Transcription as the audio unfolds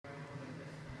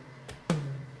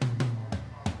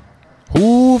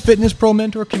Hello, Fitness Pro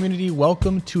Mentor community.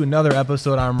 Welcome to another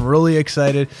episode. I'm really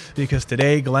excited because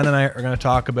today Glenn and I are going to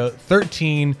talk about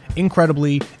 13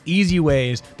 incredibly easy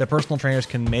ways that personal trainers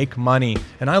can make money.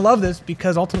 And I love this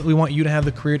because ultimately we want you to have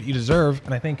the career that you deserve.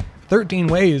 And I think 13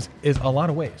 ways is a lot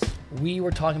of ways. We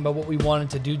were talking about what we wanted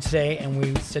to do today, and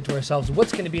we said to ourselves,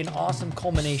 what's going to be an awesome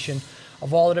culmination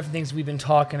of all the different things we've been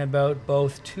talking about,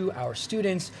 both to our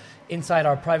students, inside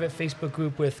our private Facebook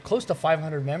group with close to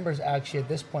 500 members actually at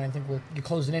this point. I think we're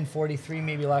closing in 43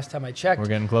 maybe last time I checked. We're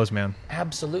getting close, man.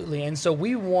 Absolutely. And so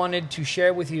we wanted to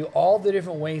share with you all the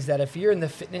different ways that if you're in the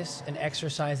fitness and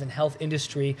exercise and health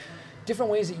industry,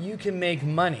 different ways that you can make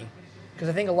money. Because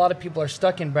I think a lot of people are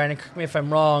stuck in, Brandon, correct me if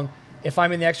I'm wrong, if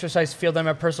I'm in the exercise field, I'm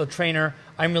a personal trainer,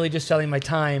 I'm really just selling my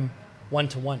time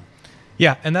one-to-one.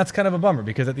 Yeah, and that's kind of a bummer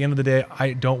because at the end of the day,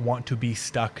 I don't want to be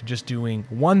stuck just doing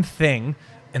one thing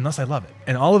unless I love it.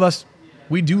 And all of us,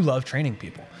 we do love training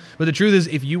people. But the truth is,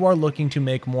 if you are looking to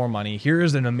make more money,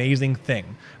 here's an amazing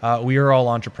thing. We are all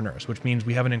entrepreneurs, which means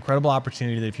we have an incredible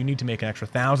opportunity that if you need to make an extra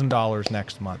 $1,000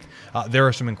 next month, there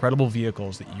are some incredible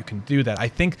vehicles that you can do that. I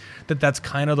think that that's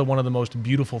kind of one of the most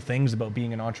beautiful things about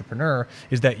being an entrepreneur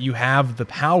is that you have the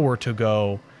power to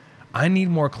go, I need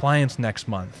more clients next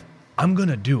month. I'm going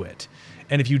to do it.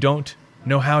 And if you don't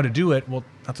know how to do it, well,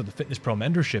 that's what the Fitness Pro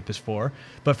Mentorship is for.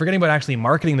 But forgetting about actually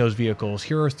marketing those vehicles,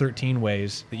 here are 13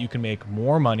 ways that you can make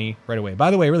more money right away. By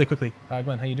the way, really quickly,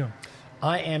 Glenn, how you doing?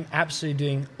 I am absolutely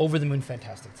doing over the moon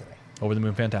fantastic today. Over the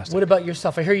moon fantastic. What about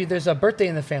yourself? I hear there's a birthday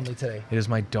in the family today. It is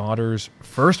my daughter's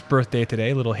first birthday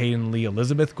today, little Hayden Lee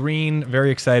Elizabeth Green. Very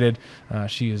excited.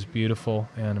 She is beautiful,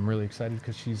 and I'm really excited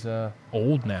because she's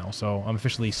old now, so I'm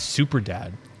officially super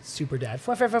dad. Super dad.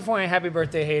 Happy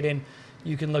birthday, Hayden.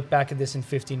 You can look back at this in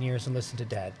 15 years and listen to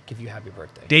Dad give you happy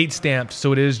birthday. Date stamped,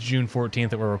 so it is June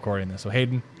 14th that we're recording this. So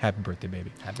Hayden, happy birthday,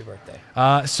 baby. Happy birthday.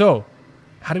 So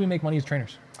how do we make money as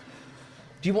trainers?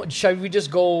 Shall we just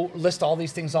go list all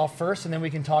these things off first and then we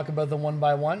can talk about them one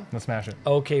by one? Let's smash it.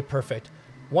 Okay, perfect.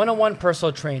 One-on-one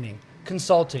personal training,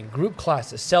 consulting, group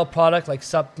classes, sell product like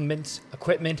supplements,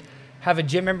 equipment, have a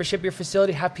gym membership at your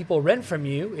facility, have people rent from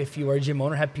you if you are a gym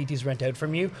owner, have PTs rent out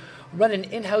from you, run an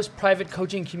in-house private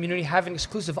coaching community, have an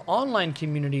exclusive online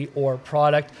community or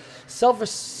product,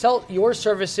 sell your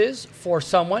services for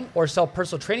someone or sell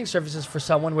personal training services for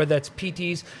someone, whether that's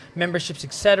PTs, memberships,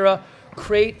 etc.,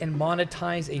 create and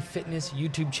monetize a fitness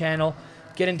YouTube channel,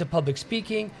 get into public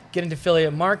speaking, get into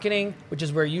affiliate marketing, which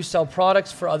is where you sell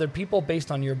products for other people based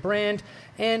on your brand,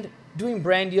 and doing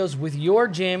brand deals with your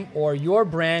gym or your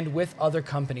brand with other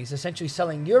companies, essentially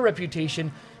selling your reputation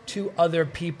to other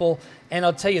people. And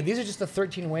I'll tell you, these are just the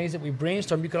 13 ways that we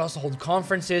brainstorm. You could also hold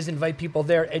conferences, invite people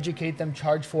there, educate them,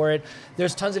 charge for it.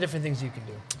 There's tons of different things you can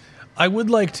do. I would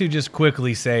like to just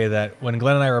quickly say that when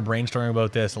Glenn and I were brainstorming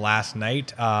about this last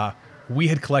night, we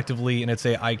had collectively, and I'd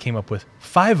say I came up with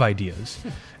 5 ideas.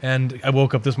 And I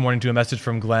woke up this morning to a message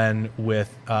from Glenn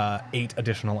with 8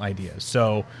 additional ideas.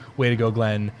 So way to go,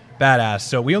 Glenn. Badass.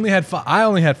 So we only had I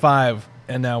only had 5,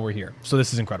 and now we're here. So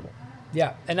this is incredible.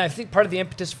 Yeah, and I think part of the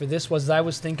impetus for this was I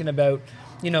was thinking about,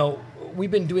 we've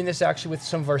been doing this actually with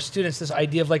some of our students, this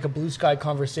idea of like a blue sky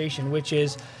conversation, which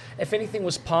is if anything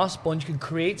was possible and you could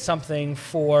create something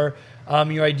for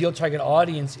your ideal target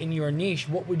audience in your niche,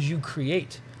 what would you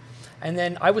create? And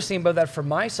then I was thinking about that for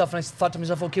myself, and I thought to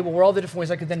myself, okay, well, what are all the different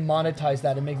ways I could then monetize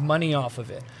that and make money off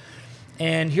of it?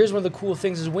 And here's one of the cool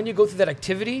things is when you go through that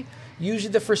activity,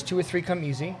 usually the first 2 or 3 come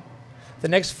easy. The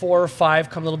next 4 or 5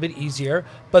 come a little bit easier.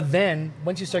 But then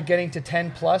once you start getting to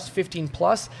 10 plus, 15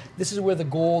 plus, this is where the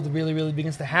gold really, really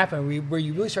begins to happen, where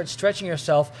you really start stretching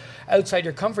yourself outside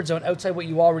your comfort zone, outside what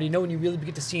you already know, and you really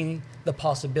begin to see the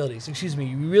possibilities.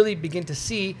 You really begin to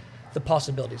see the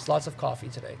possibilities. Lots of coffee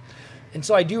today. And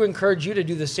so I do encourage you to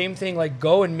do the same thing, like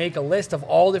go and make a list of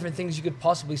all different things you could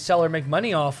possibly sell or make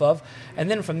money off of. And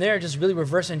then from there, just really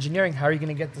reverse engineering, how are you going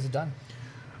to get this done?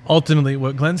 Ultimately,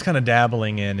 what Glenn's kind of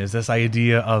dabbling in is this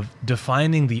idea of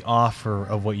defining the offer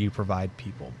of what you provide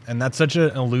people. And that's such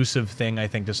an elusive thing, I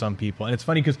think, to some people. And it's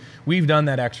funny because we've done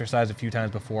that exercise a few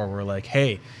times before. We're like,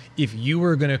 hey, if you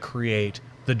were going to create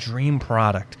the dream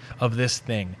product of this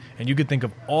thing, and you could think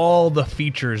of all the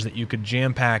features that you could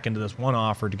jam pack into this one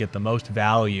offer to get the most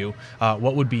value,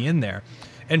 what would be in there?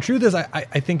 And truth is,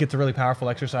 I think it's a really powerful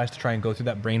exercise to try and go through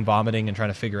that brain vomiting and trying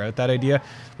to figure out that idea.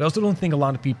 But I also don't think a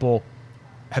lot of people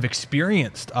have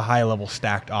experienced a high-level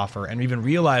stacked offer and even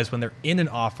realize when they're in an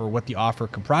offer what the offer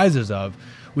comprises of,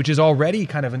 which is already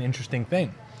kind of an interesting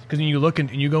thing. Because when you look and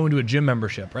you go into a gym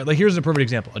membership, right? Like here's a perfect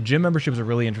example. A gym membership is a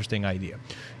really interesting idea.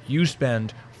 You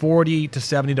spend $40 to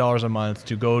 $70 a month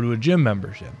to go to a gym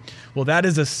membership. Well, that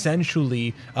is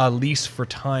essentially a lease for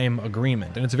time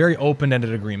agreement, and it's a very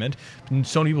open-ended agreement. And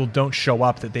so many people don't show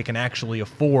up that they can actually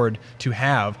afford to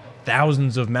have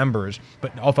thousands of members,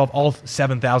 but if all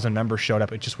 7,000 members showed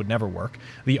up, it just would never work.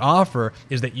 The offer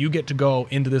is that you get to go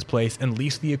into this place and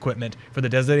lease the equipment for the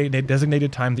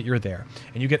designated time that you're there,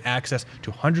 and you get access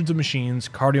to hundreds of machines,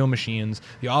 cardio machines.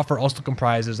 The offer also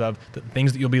comprises of the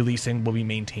things that you'll be leasing will be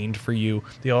maintained for you.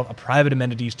 You'll have private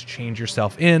amenities to change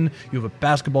yourself in. You have a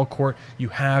basketball court. You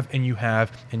have, and you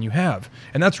have, and you have.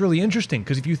 And that's really interesting,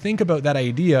 because if you think about that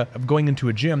idea of going into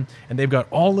a gym and they've got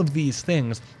all of these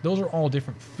things, those are all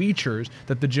different features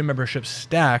that the gym membership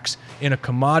stacks in a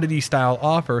commodity style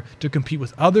offer to compete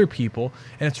with other people.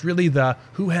 And it's really the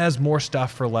who has more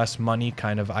stuff for less money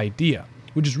kind of idea,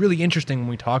 which is really interesting when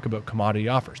we talk about commodity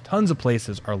offers. Tons of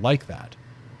places are like that.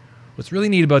 What's really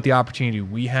neat about the opportunity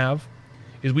we have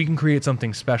is we can create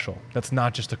something special that's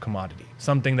not just a commodity,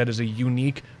 something that is a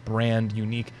unique brand,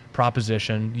 unique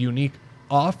proposition, unique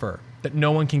offer that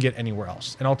no one can get anywhere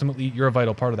else. And ultimately, you're a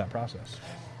vital part of that process.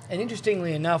 And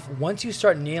interestingly enough, once you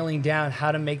start nailing down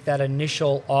how to make that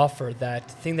initial offer, that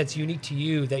thing that's unique to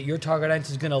you, that your target audience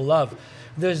is going to love,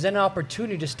 there's then an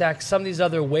opportunity to stack some of these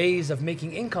other ways of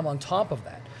making income on top of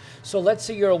that. So let's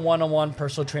say you're a one-on-one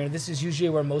personal trainer. This is usually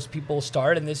where most people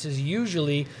start, and this is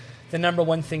usually the number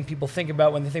one thing people think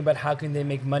about when they think about how can they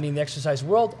make money in the exercise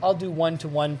world. I'll do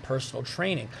one-to-one personal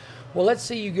training. Well, let's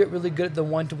say you get really good at the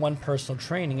one-to-one personal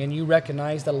training and you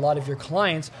recognize that a lot of your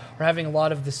clients are having a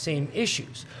lot of the same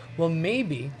issues. Well,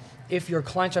 maybe if your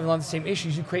clients are having a lot of the same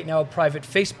issues, you create now a private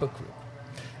Facebook group.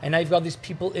 And now you've got these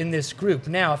people in this group.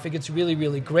 Now, if it gets really,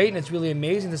 really great and it's really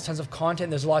amazing, there's tons of content,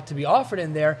 there's a lot to be offered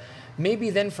in there, maybe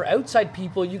then for outside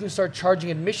people, you can start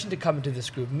charging admission to come into this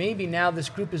group. Maybe now this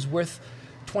group is worth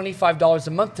 $25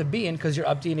 a month to be in because you're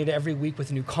updating it every week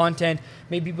with new content.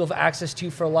 Maybe people have access to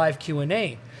you for a live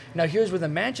Q&A. Now here's where the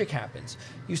magic happens.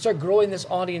 You start growing this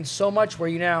audience so much where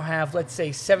you now have, let's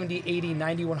say, 70, 80,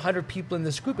 90, 100 people in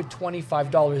this group at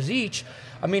 $25 each.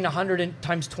 I mean, 100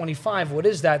 times 25, what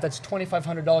is that? That's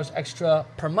 $2,500 extra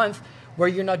per month where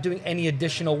you're not doing any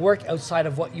additional work outside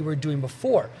of what you were doing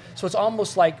before. So it's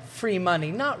almost like free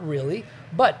money. Not really,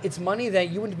 but it's money that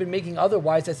you wouldn't have been making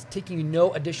otherwise that's taking you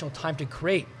no additional time to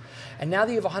create. And now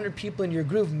that you have 100 people in your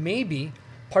group, maybe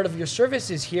part of your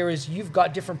services here is you've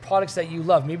got different products that you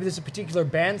love. Maybe there's a particular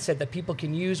band set that people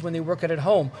can use when they work out at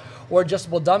home, or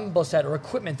adjustable dumbbell set or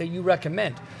equipment that you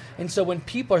recommend. And so when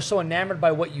people are so enamored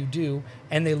by what you do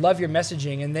and they love your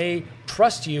messaging and they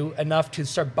trust you enough to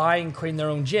start buying and creating their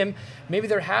own gym, maybe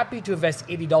they're happy to invest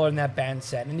 $80 in that band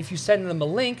set. And if you send them a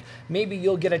link, maybe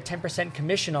you'll get a 10%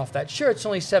 commission off that. Sure, it's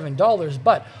only $7,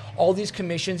 but all these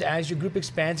commissions, as your group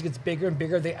expands, gets bigger and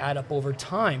bigger, they add up over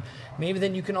time. Maybe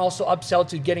then you can also upsell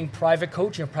to getting private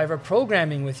coaching or private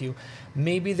programming with you.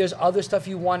 Maybe there's other stuff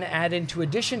you want to add into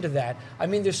addition to that. I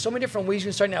mean, there's so many different ways you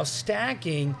can start now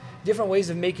stacking different ways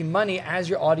of making money as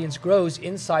your audience grows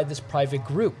inside this private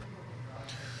group.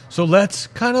 So let's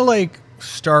kind of like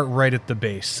start right at the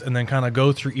base and then kind of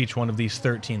go through each one of these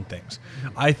 13 things.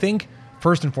 I think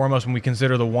first and foremost, when we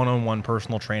consider the one-on-one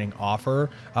personal training offer,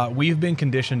 we've been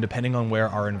conditioned, depending on where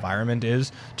our environment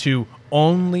is, to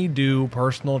only do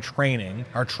personal training.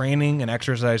 Our training and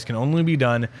exercise can only be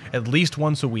done at least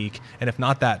once a week, and if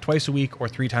not that, twice a week or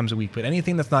 3 times a week. But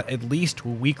anything that's not at least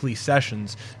weekly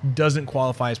sessions doesn't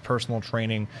qualify as personal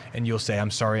training, and you'll say,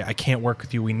 I'm sorry, I can't work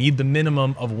with you. We need the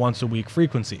minimum of once a week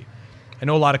frequency. I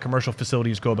know a lot of commercial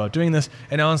facilities go about doing this,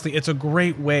 and honestly, it's a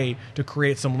great way to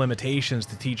create some limitations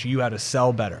to teach you how to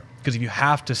sell better. Because if you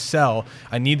have to sell,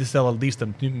 I need to sell at least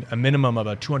a minimum of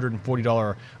a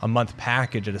 $240 a month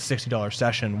package at a $60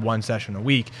 session, 1 session a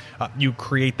week. You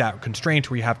create that constraint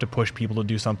where you have to push people to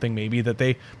do something maybe that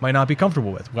they might not be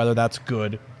comfortable with, whether that's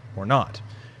good or not.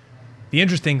 The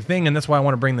interesting thing, and that's why I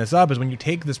want to bring this up, is when you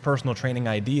take this personal training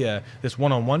idea, this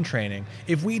one-on-one training,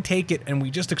 if we take it and we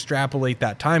just extrapolate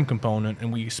that time component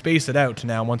and we space it out to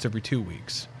now once every 2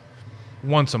 weeks,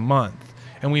 once a month,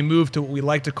 and we move to what we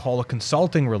like to call a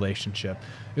consulting relationship,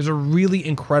 there's a really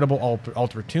incredible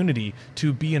opportunity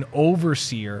to be an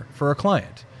overseer for a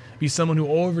client, be someone who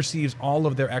oversees all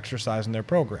of their exercise in their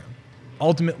program.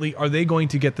 Ultimately, are they going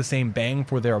to get the same bang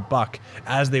for their buck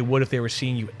as they would if they were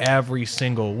seeing you every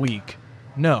single week?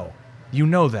 No, you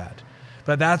know that.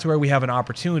 But that's where we have an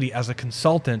opportunity as a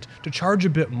consultant to charge a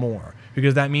bit more,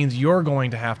 because that means you're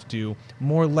going to have to do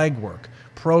more legwork,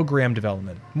 program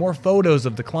development, more photos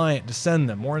of the client to send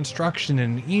them, more instruction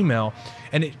in an email,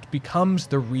 and it becomes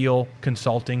the real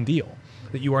consulting deal.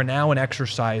 that you are now an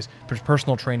exercise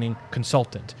personal training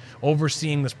consultant,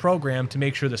 overseeing this program to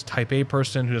make sure this type A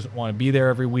person who doesn't want to be there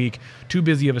every week, too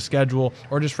busy of a schedule,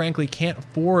 or just frankly can't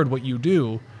afford what you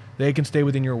do, they can stay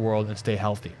within your world and stay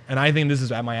healthy. And I think this is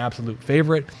my absolute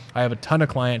favorite. I have a ton of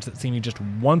clients that see me just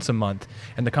once a month,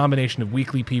 and the combination of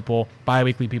weekly people,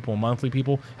 bi-weekly people, and monthly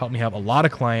people help me have a lot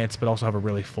of clients, but also have a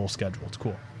really full schedule. It's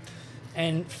cool.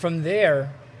 And from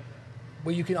there,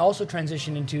 what you can also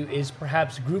transition into is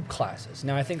perhaps group classes.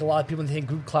 Now, I think a lot of people think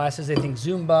group classes, they think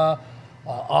Zumba,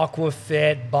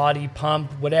 Aquafit, Body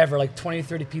Pump, whatever, like 20,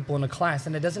 30 people in a class,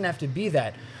 and it doesn't have to be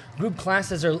that. Group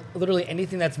classes are literally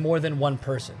anything that's more than one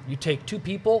person. You take 2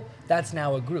 people, that's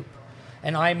now a group.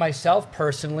 And I myself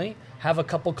personally have a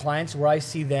couple clients where I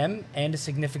see them and a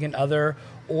significant other,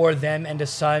 or them and a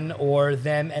son, or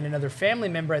them and another family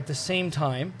member at the same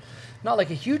time. Not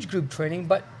like a huge group training,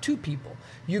 but 2 people.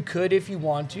 You could, if you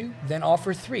want to, then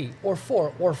offer 3 or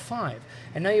 4 or 5.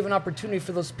 And now you have an opportunity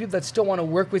for those people that still want to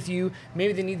work with you.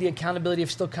 Maybe they need the accountability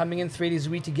of still coming in 3 days a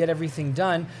week to get everything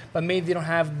done, but maybe they don't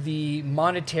have the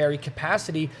monetary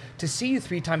capacity to see you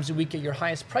 3 times a week at your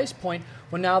highest price point.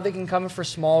 Well, now they can come in for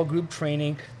small group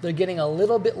training. They're getting a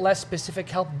little bit less specific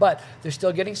help, but they're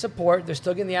still getting support. They're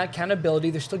still getting the accountability.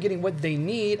 They're still getting what they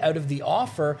need out of the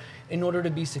offer in order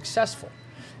to be successful.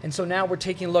 And so now we're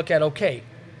taking a look at, okay,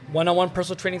 one-on-one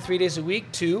personal training 3 days a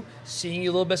week, 2, seeing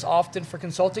you a little bit often for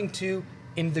consulting, 2,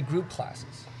 in the group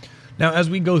classes. Now, as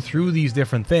we go through these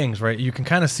different things, right, you can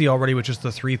kind of see already, which is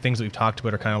the 3 things that we've talked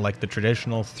about are kind of like the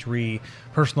traditional 3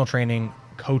 personal training,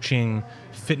 coaching,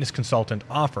 fitness consultant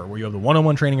offer, where you have the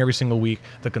one-on-one training every single week,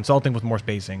 the consulting with more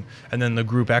spacing, and then the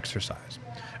group exercise.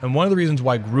 And one of the reasons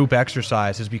why group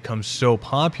exercise has become so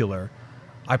popular,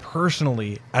 I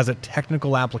personally, as a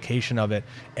technical application of it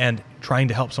and trying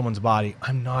to help someone's body,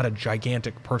 I'm not a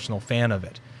gigantic personal fan of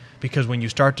it. Because when you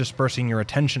start dispersing your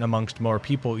attention amongst more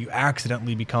people, you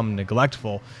accidentally become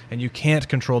neglectful and you can't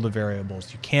control the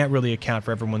variables. You can't really account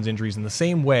for everyone's injuries in the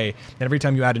same way. And every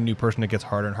time you add a new person, it gets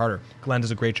harder and harder. Glenn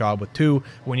does a great job with 2.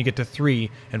 When you get to 3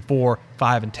 and 4,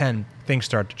 5, and 10, things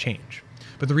start to change.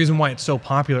 But the reason why it's so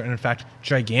popular, and in fact,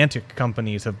 gigantic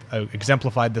companies have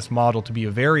exemplified this model to be a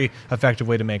very effective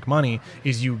way to make money,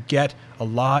 is you get a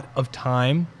lot of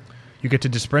time. You get to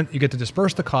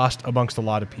disperse the cost amongst a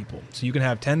lot of people. So you can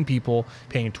have 10 people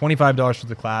paying $25 for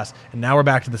the class, and now we're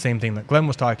back to the same thing that Glenn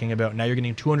was talking about. Now you're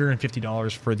getting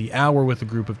 $250 for the hour with a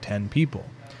group of 10 people.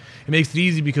 It makes it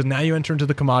easy because now you enter into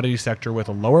the commodity sector with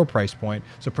a lower price point,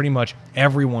 so pretty much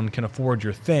everyone can afford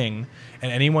your thing,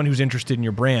 and anyone who's interested in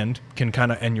your brand can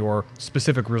and your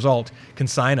specific result can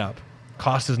sign up.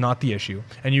 Cost is not the issue,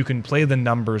 and you can play the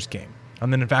numbers game.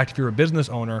 And then in fact, if you're a business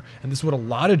owner, and this is what a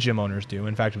lot of gym owners do,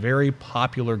 in fact, very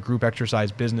popular group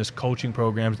exercise business coaching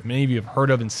programs that many of you have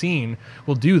heard of and seen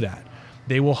will do that.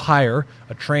 They will hire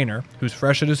a trainer who's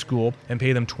fresh out of school and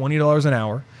pay them $20 an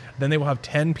hour. Then they will have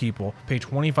 10 people pay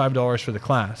 $25 for the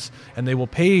class, and they will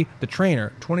pay the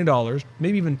trainer $20,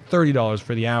 maybe even $30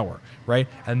 for the hour, right?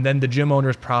 And then the gym owner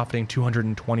is profiting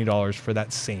 $220 for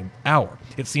that same hour.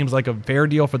 It seems like a fair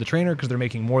deal for the trainer because they're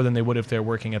making more than they would if they're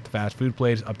working at the fast food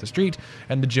place up the street,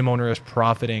 and the gym owner is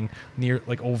profiting near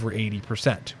like over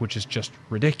 80%, which is just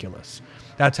ridiculous.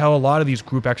 That's how a lot of these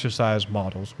group exercise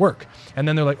models work. And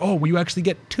then they're like, oh, well, you actually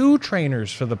get 2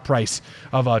 trainers for the price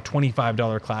of a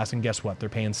 $25 class. And guess what? They're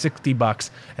paying $60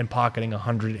 and pocketing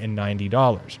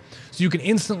 $190. So you can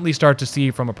instantly start to see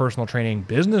from a personal training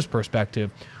business perspective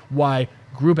why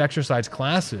group exercise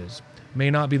classes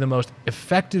may not be the most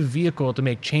effective vehicle to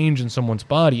make change in someone's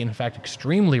body, and in fact,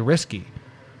 extremely risky.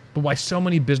 But why so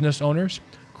many business owners,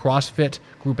 CrossFit,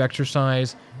 group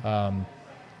exercise,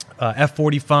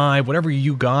 F45, whatever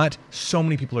you got, so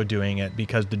many people are doing it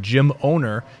because the gym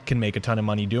owner can make a ton of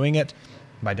money doing it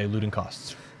by diluting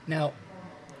costs. Now,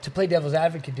 to play devil's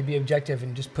advocate, to be objective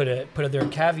and just put there a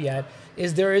caveat,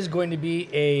 is there is going to be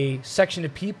a section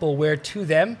of people where to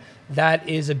them that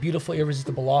is a beautiful,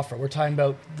 irresistible offer. We're talking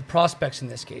about the prospects in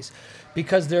this case,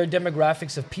 because there are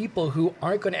demographics of people who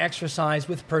aren't going to exercise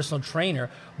with a personal trainer,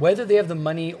 whether they have the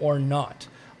money or not.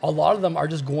 A lot of them are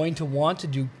just going to want to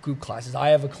do group classes. I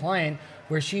have a client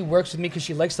where she works with me because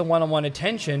she likes the one-on-one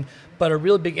attention, but a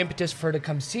real big impetus for her to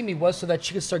come see me was so that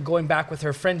she could start going back with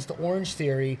her friends to Orange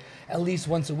Theory at least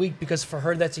once a week, because for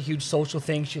her that's a huge social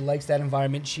thing. She likes that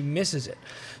environment. She misses it.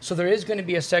 So there is going to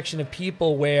be a section of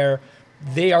people where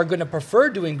they are going to prefer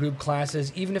doing group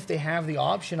classes even if they have the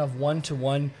option of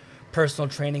one-to-one personal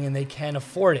training and they can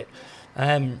afford it.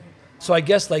 So I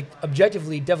guess like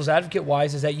objectively, devil's advocate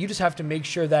wise, is that you just have to make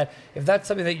sure that if that's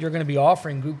something that you're going to be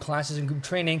offering, group classes and group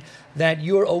training, that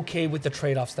you're okay with the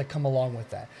trade-offs that come along with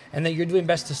that, and that you're doing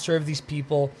best to serve these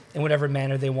people in whatever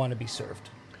manner they want to be served.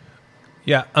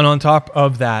 Yeah, and on top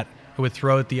of that, I would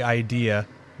throw out the idea,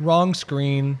 wrong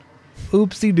screen,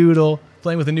 oopsie doodle,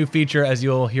 playing with a new feature, as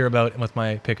you'll hear about with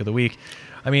my pick of the week.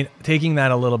 I mean, taking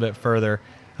that a little bit further,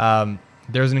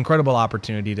 there's an incredible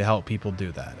opportunity to help people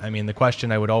do that. I mean, the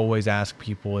question I would always ask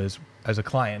people is, as a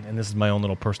client, and this is my own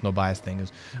little personal bias thing,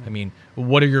 is, I mean,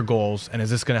 what are your goals? And is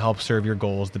this going to help serve your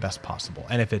goals the best possible?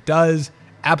 And if it does,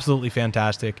 absolutely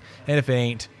fantastic. And if it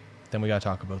ain't, then we got to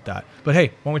talk about that. But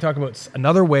hey, when we talk about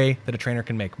another way that a trainer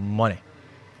can make money.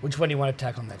 Which one do you want to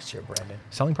tackle next year, Brandon?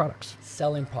 Selling products.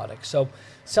 Selling products. So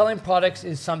selling products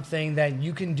is something that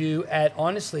you can do at,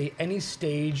 honestly, any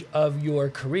stage of your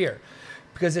career.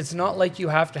 Because it's not like you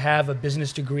have to have a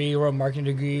business degree or a marketing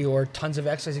degree or tons of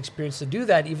exercise experience to do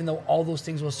that, even though all those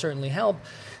things will certainly help.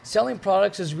 Selling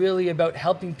products is really about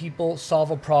helping people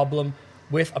solve a problem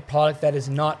with a product that is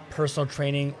not personal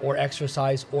training or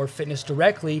exercise or fitness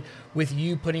directly, with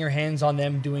you putting your hands on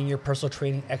them doing your personal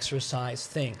training exercise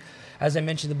thing. As I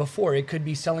mentioned before, it could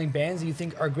be selling bands that you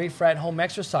think are great for at-home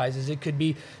exercises. It could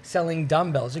be selling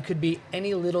dumbbells. It could be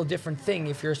any little different thing.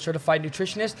 If you're a certified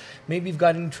nutritionist, maybe you've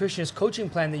got a nutritionist coaching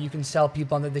plan that you can sell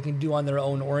people on that they can do on their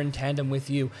own or in tandem with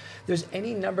you. There's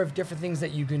any number of different things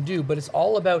that you can do, but it's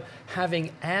all about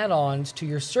having add-ons to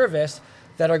your service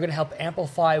that are going to help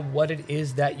amplify what it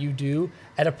is that you do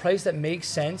at a price that makes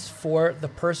sense for the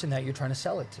person that you're trying to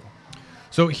sell it to.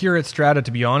 So here at Strata,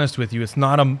 to be honest with you, it's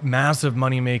not a massive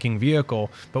money-making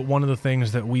vehicle, but one of the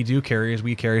things that we do carry is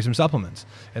we carry some supplements.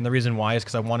 And the reason why is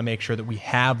because I want to make sure that we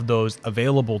have those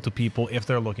available to people if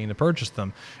they're looking to purchase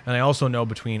them. And I also know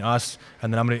between us,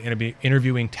 and then I'm going to be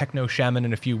interviewing Techno Shaman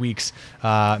in a few weeks,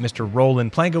 Mr.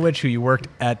 Roland Plankowicz, who you worked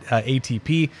at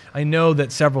ATP. I know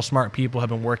that several smart people have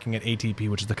been working at ATP,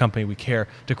 which is the company we care,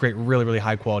 to create really, really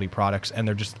high-quality products, and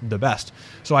they're just the best.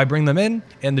 So I bring them in,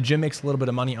 and the gym makes a little bit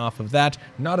of money off of that.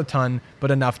 Not a ton,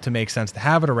 but enough to make sense to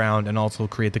have it around and also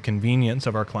create the convenience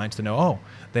of our clients to know, oh,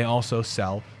 they also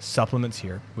sell supplements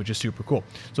here, which is super cool.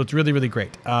 So it's really, really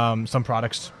great. Some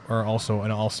products are also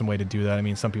an awesome way to do that. I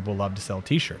mean, some people love to sell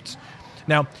t-shirts.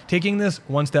 Now, taking this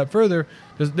one step further,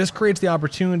 this creates the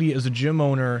opportunity as a gym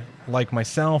owner like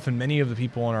myself and many of the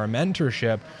people in our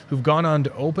mentorship who've gone on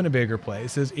to open a bigger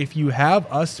place, is if you have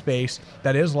a space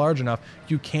that is large enough,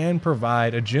 you can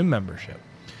provide a gym membership.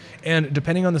 And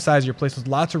depending on the size of your place, there's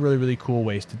lots of really, really cool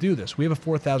ways to do this. We have a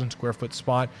 4,000 square foot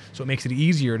spot, so it makes it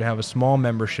easier to have a small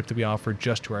membership that we offer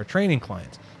just to our training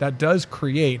clients. That does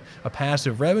create a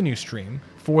passive revenue stream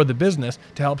for the business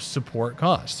to help support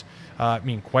costs. I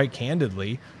mean, quite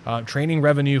candidly, training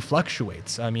revenue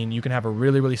fluctuates. I mean, you can have a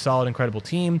really, really solid, incredible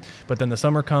team, but then the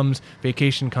summer comes,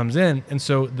 vacation comes in, and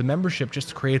so the membership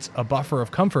just creates a buffer of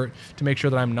comfort to make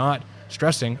sure that I'm not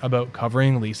stressing about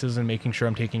covering leases and making sure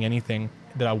I'm taking anything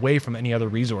that away from any other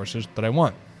resources that I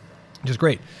want, which is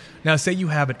great. Now, say you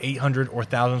have an 800 or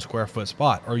 1,000 square foot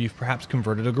spot, or you've perhaps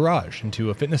converted a garage into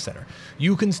a fitness center.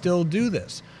 You can still do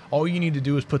this. All you need to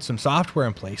do is put some software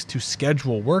in place to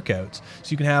schedule workouts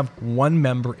so you can have one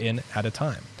member in at a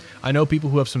time. I know people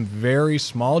who have some very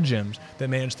small gyms that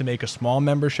manage to make a small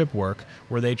membership work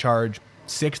where they charge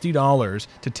 $60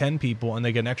 to 10 people and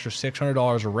they get an extra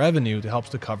 $600 of revenue that helps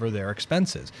to cover their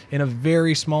expenses in a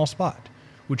very small spot,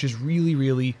 which is really,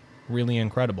 really, really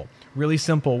incredible. Really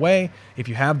simple way. If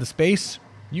you have the space,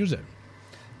 use it.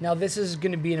 Now, this is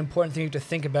going to be an important thing to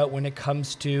think about when it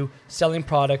comes to selling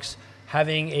products,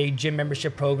 having a gym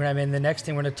membership program, and the next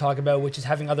thing we're going to talk about, which is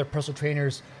having other personal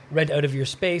trainers rent out of your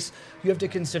space. You have to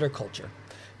consider culture.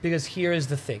 Because here is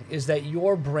the thing, is that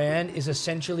your brand is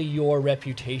essentially your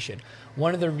reputation.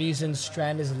 One of the reasons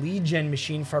Strata's lead gen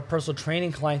machine for our personal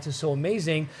training clients is so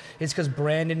amazing is because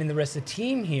Brandon and the rest of the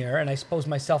team here, and I suppose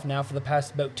myself now for the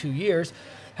past about 2 years,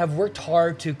 have worked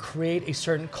hard to create a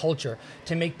certain culture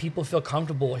to make people feel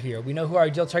comfortable here. We know who our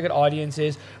ideal target audience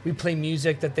is. We play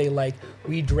music that they like.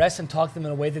 We dress and talk to them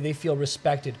in a way that they feel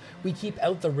respected. We keep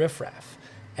out the riffraff.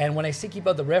 And when I say keep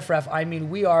out the riffraff, I mean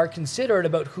we are considerate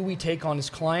about who we take on as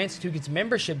clients, who gets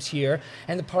memberships here,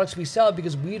 and the products we sell,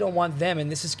 because we don't want them, and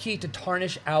this is key, to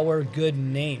tarnish our good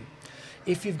name.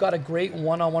 If you've got a great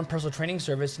one-on-one personal training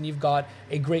service and you've got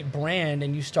a great brand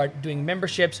and you start doing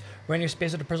memberships, running your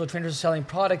space with the personal trainers selling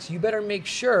products, you better make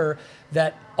sure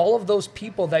that all of those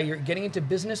people that you're getting into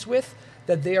business with,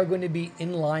 that they are going to be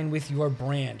in line with your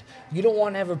brand. You don't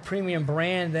want to have a premium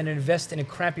brand then invest in a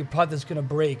crappy product that's going to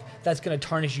break, that's going to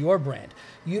tarnish your brand.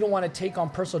 You don't want to take on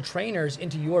personal trainers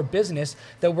into your business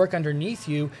that work underneath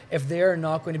you if they're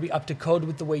not going to be up to code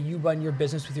with the way you run your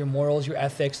business, with your morals, your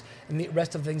ethics, and the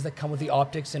rest of the things that come with the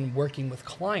optics and working with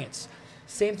clients.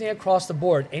 Same thing across the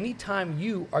board. Anytime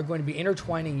you are going to be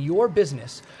intertwining your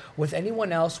business with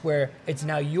anyone else where it's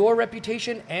now your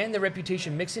reputation and the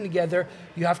reputation mixing together,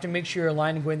 you have to make sure you're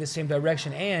aligned and going in the same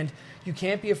direction. And you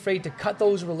can't be afraid to cut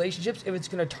those relationships if it's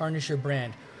going to tarnish your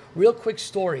brand. Real quick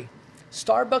story.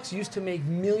 Starbucks used to make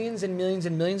millions and millions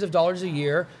and millions of dollars a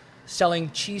year selling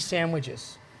cheese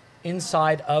sandwiches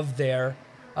inside of their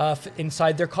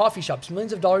coffee shops.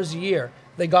 Millions of dollars a year.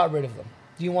 They got rid of them.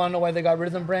 Do you want to know why they got rid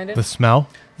of them, Brandon? The smell?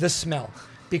 The smell.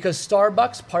 Because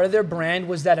Starbucks, part of their brand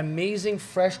was that amazing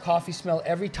fresh coffee smell.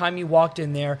 Every time you walked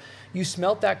in there, you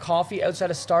smelt that coffee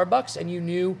outside of Starbucks and you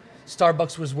knew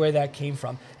Starbucks was where that came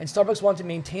from. And Starbucks wanted to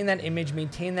maintain that image,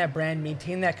 maintain that brand,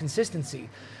 maintain that consistency.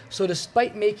 So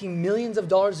despite making millions of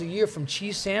dollars a year from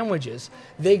cheese sandwiches,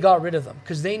 they got rid of them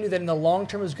because they knew that in the long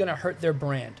term it was going to hurt their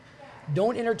brand.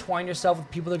 Don't intertwine yourself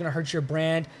with people that are going to hurt your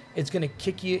brand. It's going to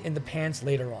kick you in the pants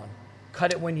later on.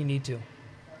 Cut it when you need to.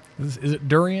 Is it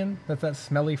durian? That's that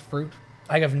smelly fruit?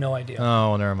 I have no idea.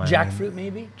 Oh, never mind. Jackfruit,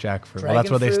 maybe? Jackfruit. Well,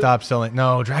 that's what they stopped selling.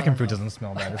 No, dragon fruit doesn't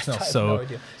smell bad. It smells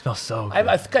so good.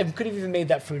 I think I could have even made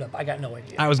that fruit up. I got no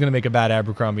idea. I was going to make a bad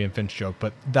Abercrombie and Finch joke,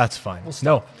 but that's fine.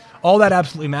 No, all that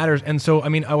absolutely matters. And so, I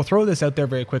mean, I will throw this out there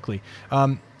very quickly.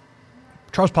 Charles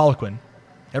Poliquin.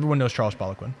 Everyone knows Charles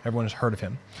Poliquin. Everyone has heard of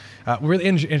him. Really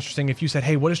interesting if you said,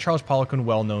 hey, what is Charles Poliquin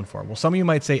well known for? Well, some of you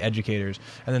might say educators.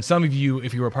 And then some of you,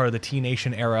 if you were part of the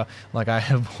T-Nation era, like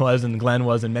I was and Glenn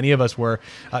was and many of us were,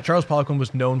 Charles Poliquin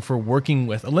was known for working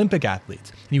with Olympic athletes.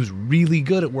 And he was really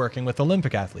good at working with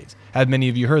Olympic athletes. Had many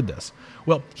of you heard this?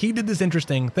 Well, he did this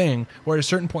interesting thing where at a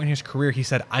certain point in his career, he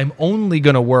said, I'm only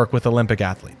going to work with Olympic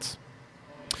athletes.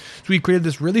 So he created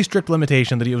this really strict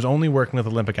limitation that he was only working with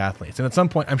Olympic athletes. And at some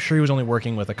point, I'm sure he was only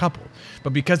working with a couple.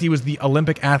 But because he was the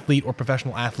Olympic athlete or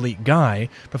professional athlete guy,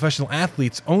 professional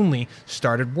athletes only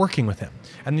started working with him.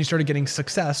 And then he started getting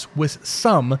success with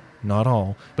some, not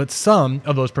all, but some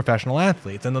of those professional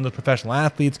athletes. And then those professional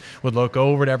athletes would look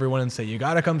over at everyone and say, you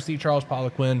got to come see Charles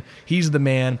Poliquin. He's the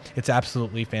man. It's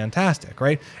absolutely fantastic,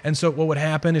 right? And so what would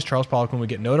happen is Charles Poliquin would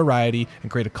get notoriety and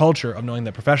create a culture of knowing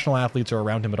that professional athletes are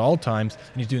around him at all times,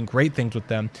 and he's doing great things with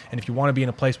them. And if you want to be in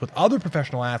a place with other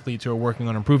professional athletes who are working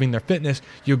on improving their fitness,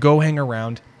 you go hang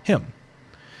around him.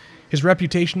 His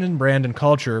reputation and brand and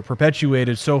culture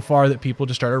perpetuated so far that people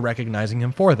just started recognizing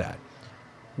him for that.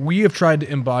 We have tried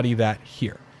to embody that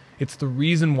here. It's the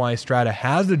reason why Strata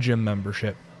has a gym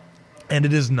membership and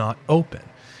it is not open.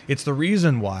 It's the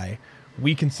reason why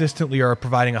we consistently are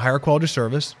providing a higher quality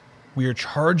service. We are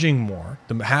charging more.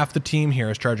 Half the team here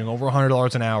is charging over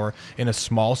 $100 an hour in a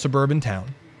small suburban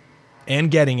town and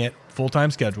getting it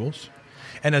full-time schedules.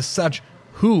 And as such,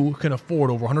 who can afford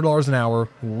over $100 an hour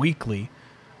weekly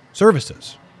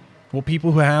services? Well,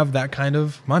 people who have that kind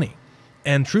of money.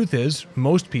 And truth is,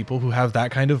 most people who have that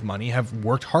kind of money have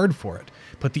worked hard for it,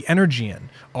 put the energy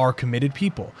in, are committed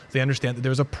people. They understand that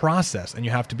there's a process and you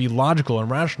have to be logical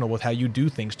and rational with how you do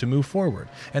things to move forward.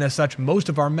 And as such, most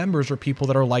of our members are people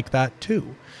that are like that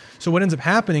too. So what ends up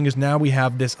happening is now we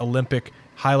have this Olympic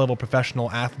high-level professional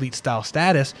athlete style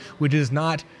status, which is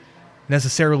not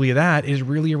necessarily that, is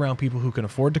really around people who can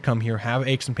afford to come here, have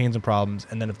aches and pains and problems,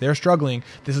 and then if they're struggling,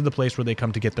 this is the place where they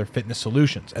come to get their fitness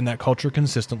solutions, and that culture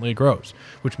consistently grows,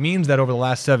 which means that over the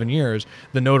last 7 years,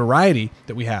 the notoriety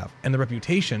that we have and the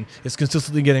reputation is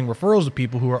consistently getting referrals to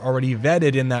people who are already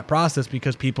vetted in that process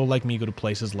because people like me go to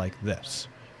places like this.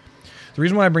 The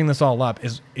reason why I bring this all up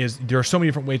is there are so many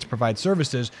different ways to provide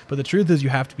services, but the truth is you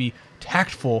have to be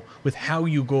tactful with how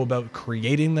you go about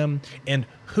creating them and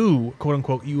who, quote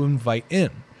unquote, you invite in,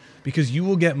 because you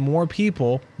will get more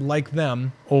people like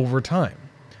them over time.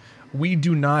 We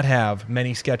do not have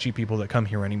many sketchy people that come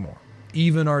here anymore.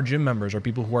 Even our gym members are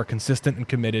people who are consistent and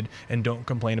committed and don't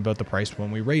complain about the price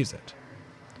when we raise it.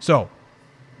 So,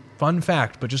 fun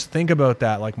fact, but just think about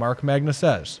that. Like Mark Magna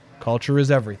says, culture is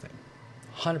everything.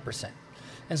 100%.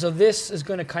 And so this is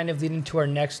going to kind of lead into our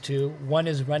next two. One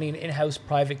is running an in-house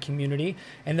private community,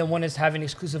 and then one is having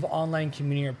exclusive online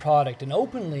community or product. And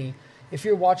openly, if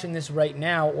you're watching this right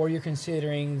now or you're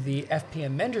considering the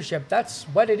FPM mentorship, that's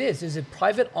what it is a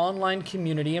private online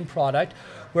community and product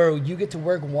where you get to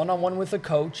work one-on-one with a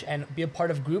coach and be a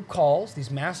part of group calls, these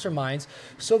masterminds,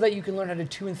 so that you can learn how to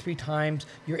 2 and 3 times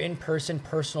your in-person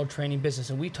personal training business.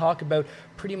 And we talk about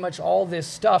pretty much all this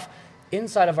stuff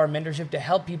inside of our mentorship to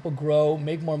help people grow,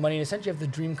 make more money, and essentially have the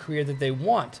dream career that they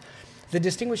want. The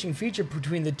distinguishing feature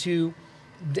between the two,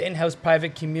 the in-house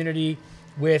private community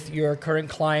with your current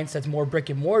clients that's more brick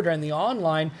and mortar, and the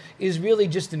online is really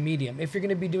just the medium. If you're going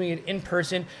to be doing it in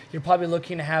person, you're probably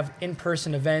looking to have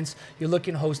in-person events. You're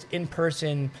looking to host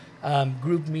in-person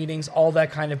group meetings, all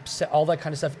that kind of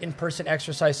stuff, in-person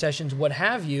exercise sessions, what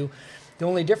have you. The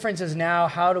only difference is now,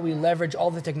 how do we leverage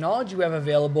all the technology we have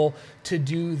available to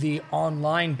do the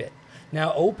online bit?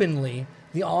 Now, openly,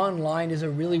 the online is a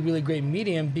really, really great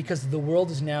medium because the world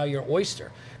is now your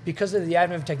oyster. Because of the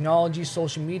advent of technology,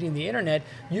 social media, and the internet,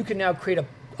 you can now create a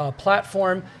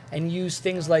platform and use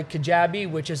things like Kajabi,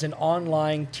 which is an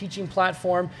online teaching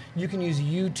platform. You can use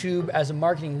YouTube as a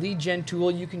marketing lead gen tool.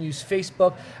 You can use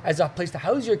Facebook as a place to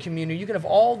house your community. You can have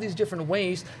all these different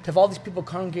ways to have all these people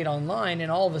congregate online,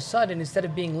 and all of a sudden, instead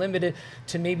of being limited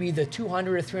to maybe the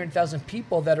 200 or 300,000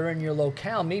 people that are in your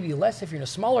locale, maybe less if you're in a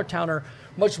smaller town, or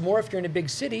much more if you're in a big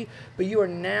city, but you are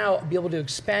now be able to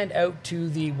expand out to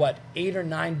the 8 or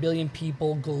 9 billion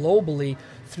people globally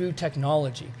through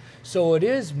technology. So it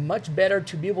is much better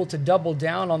to be able to double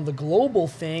down on the global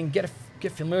thing, get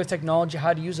familiar with technology,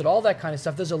 how to use it, all that kind of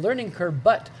stuff. There's a learning curve,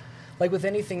 but like with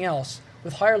anything else,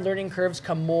 with higher learning curves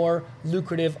come more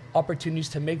lucrative opportunities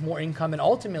to make more income and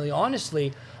ultimately,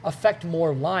 honestly, affect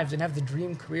more lives and have the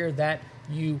dream career that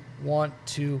you want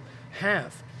to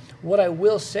have. What I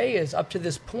will say is, up to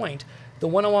this point, the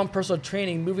one-on-one personal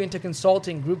training, moving into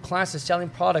consulting, group classes, selling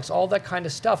products, all that kind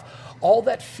of stuff, all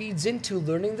that feeds into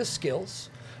learning the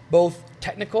skills, both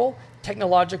technical,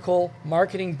 technological,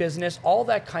 marketing, business, all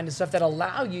that kind of stuff that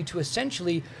allow you to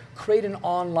essentially create an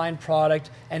online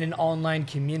product and an online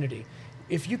community.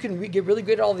 If you can get really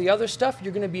good at all the other stuff,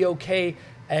 you're going to be okay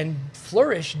and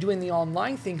flourish doing the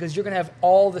online thing because you're going to have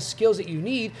all the skills that you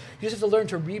need. You just have to learn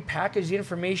to repackage the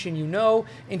information you know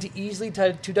into easily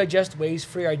to digest ways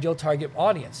for your ideal target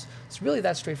audience. It's really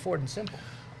that straightforward and simple.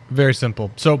 Very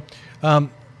simple. So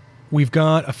we've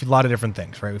got a lot of different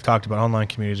things, right? We've talked about online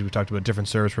communities. We've talked about different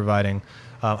service providing.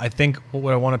 I think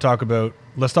what I want to talk about,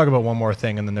 let's talk about one more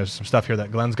thing, and then there's some stuff here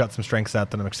that Glenn's got some strengths at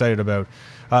that I'm excited about.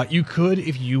 You could,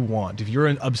 if you want, if you're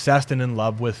obsessed and in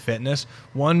love with fitness,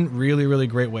 one really, really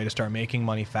great way to start making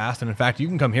money fast, and in fact, you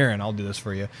can come here and I'll do this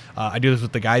for you. I do this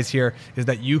with the guys here, is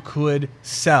that you could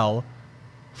sell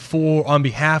on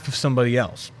behalf of somebody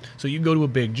else. So you go to a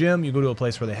big gym, you go to a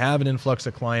place where they have an influx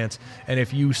of clients, and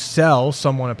if you sell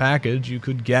someone a package, you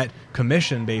could get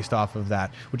commission based off of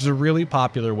that, which is a really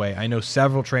popular way. I know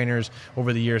several trainers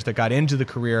over the years that got into the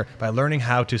career by learning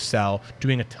how to sell,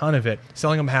 doing a ton of it,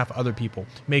 selling on behalf of other people,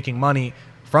 making money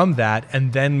from that,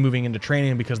 and then moving into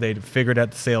training because they'd figured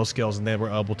out the sales skills and they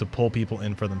were able to pull people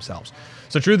in for themselves.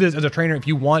 So truth is, as a trainer, if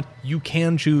you want, you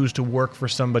can choose to work for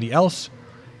somebody else,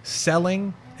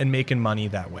 selling and making money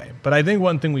that way. But I think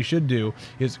one thing we should do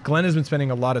is, Glenn has been spending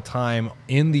a lot of time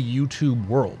in the YouTube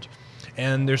world,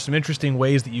 and there's some interesting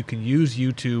ways that you can use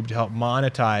YouTube to help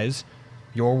monetize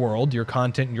your world, your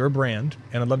content, your brand,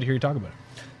 and I'd love to hear you talk about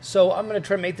it. So I'm going to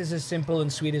try to make this as simple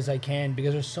and sweet as I can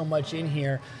because there's so much in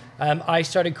here. I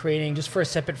started creating, just for a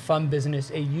separate fun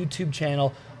business, a YouTube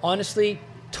channel. Honestly,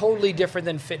 totally different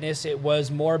than fitness. It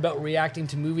was more about reacting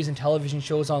to movies and television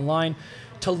shows online,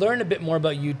 to learn a bit more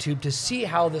about YouTube, to see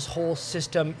how this whole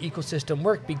ecosystem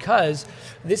worked, because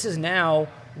this is now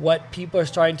what people are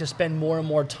starting to spend more and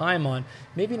more time on.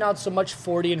 Maybe not so much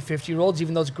 40 and 50-year-olds,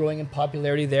 even though it's growing in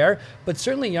popularity there, but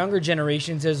certainly younger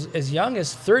generations, as young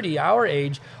as 30, our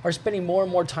age, are spending more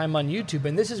and more time on YouTube.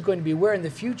 And this is going to be where in the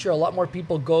future a lot more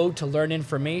people go to learn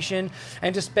information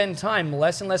and to spend time.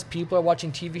 Less and less people are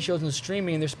watching TV shows and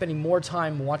streaming, and they're spending more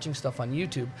time watching stuff on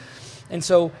YouTube. And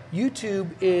so YouTube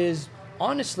is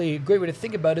honestly a great way to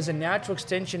think about it, is a natural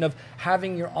extension of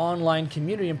having your online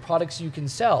community and products you can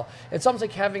sell. It's almost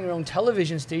like having your own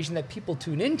television station that people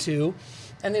tune into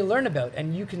and they learn about,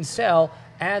 and you can sell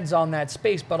ads on that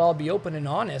space. But I'll be open and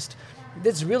honest,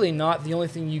 that's really not the only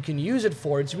thing you can use it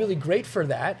for. It's really great for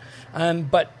that.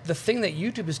 But the thing that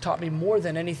YouTube has taught me more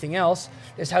than anything else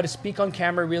is how to speak on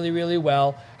camera really, really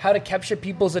well, how to capture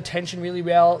people's attention really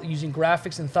well using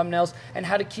graphics and thumbnails, and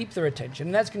how to keep their attention.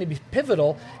 And that's going to be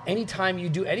pivotal anytime you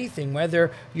do anything,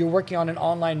 whether you're working on an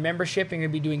online membership and you're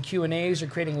going to be doing Q&As or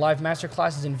creating live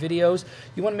masterclasses and videos.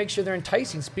 You want to make sure they're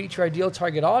enticing, speak to your ideal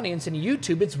target audience. And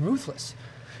YouTube, it's ruthless.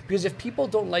 Because if people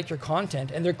don't like your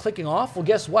content and they're clicking off, well,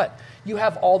 guess what? You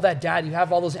have all that data. You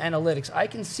have all those analytics. I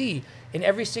can see in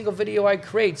every single video I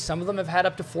create, some of them have had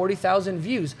up to 40,000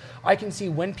 views. I can see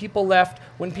when people left,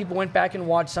 when people went back and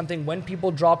watched something, when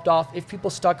people dropped off, if people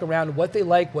stuck around, what they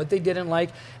liked, what they didn't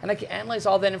like. And I can analyze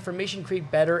all that information, create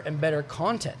better and better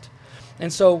content.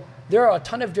 And so there are a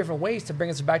ton of different ways to bring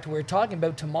us back to what we're talking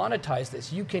about to monetize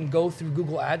this. You can go through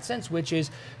Google AdSense, which is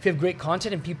if you have great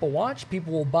content and people watch,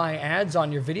 people will buy ads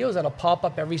on your videos that'll pop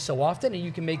up every so often and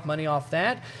you can make money off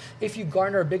that. If you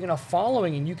garner a big enough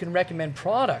following and you can recommend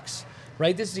products,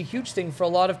 right? This is a huge thing for a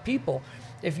lot of people.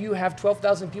 If you have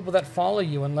 12,000 people that follow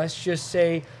you and let's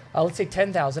say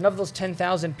 10,000, of those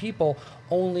 10,000 people,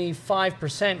 only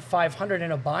 5%, 500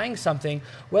 end up buying something.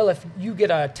 Well, if you get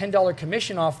a $10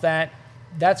 commission off that,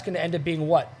 that's going to end up being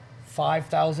what?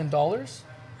 $5,000,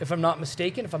 if I'm not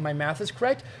mistaken, if my math is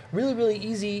correct. Really, really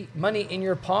easy money in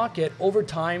your pocket over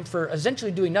time for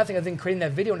essentially doing nothing other than creating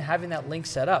that video and having that link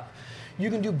set up. You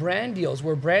can do brand deals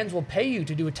where brands will pay you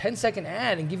to do a 10-second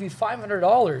ad and give you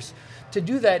 $500 to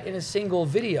do that in a single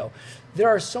video. There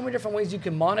are so many different ways you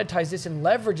can monetize this and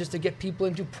leverage this to get people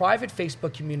into private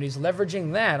Facebook communities,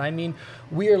 leveraging that. I mean,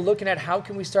 we are looking at how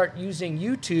can we start using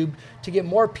YouTube to get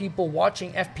more people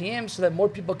watching FPM so that more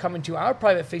people come into our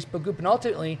private Facebook group and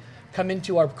ultimately come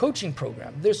into our coaching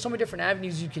program. There's so many different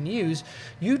avenues you can use.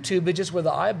 YouTube is just where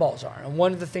the eyeballs are. And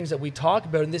one of the things that we talk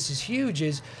about, and this is huge,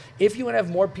 is if you want to have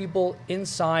more people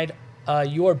inside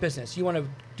your business, you want to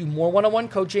do more one-on-one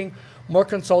coaching, more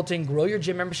consulting, grow your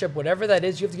gym membership, whatever that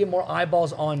is, you have to get more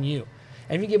eyeballs on you.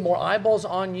 And if you get more eyeballs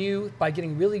on you by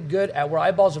getting really good at where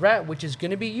eyeballs are at, which is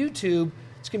going to be YouTube,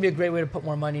 it's going to be a great way to put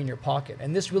more money in your pocket.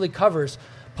 And this really covers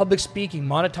public speaking,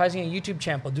 monetizing a YouTube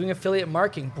channel, doing affiliate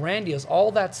marketing, brand deals,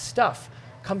 all that stuff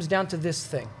comes down to this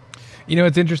thing. You know,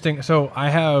 it's interesting. So I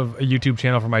have a YouTube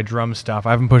channel for my drum stuff.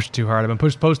 I haven't pushed too hard. I've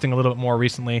been posting a little bit more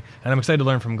recently, and I'm excited to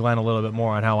learn from Glenn a little bit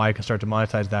more on how I can start to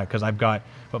monetize that, because I've got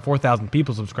about 4,000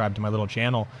 people subscribed to my little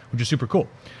channel, which is super cool.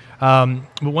 But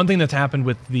one thing that's happened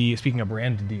with speaking of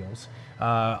brand deals,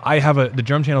 I have the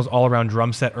drum channels all around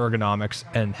drum set ergonomics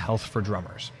and health for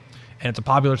drummers. And it's a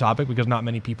popular topic because not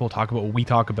many people talk about what we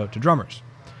talk about to drummers.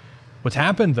 What's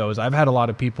happened though is I've had a lot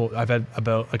of people, I've had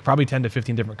about like probably 10 to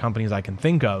 15 different companies I can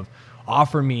think of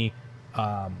offer me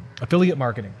affiliate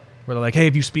marketing, where they're like, hey,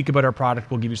 if you speak about our product,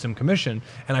 we'll give you some commission.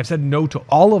 And I've said no to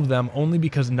all of them only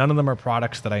because none of them are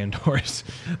products that I endorse.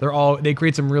 They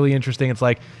create some really interesting, it's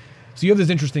like, so you have these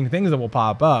interesting things that will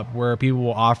pop up where people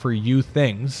will offer you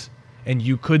things and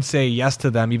you could say yes to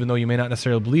them, even though you may not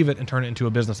necessarily believe it, and turn it into a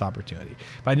business opportunity.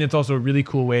 But I think it's also a really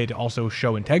cool way to also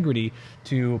show integrity,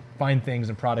 to find things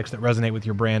and products that resonate with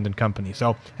your brand and company.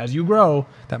 So as you grow,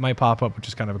 that might pop up, which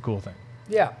is kind of a cool thing.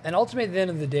 Yeah, and ultimately at the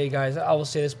end of the day, guys, I will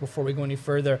say this before we go any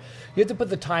further, you have to put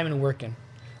the time and work in.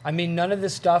 I mean, none of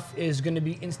this stuff is going to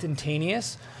be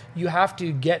instantaneous. You have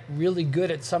to get really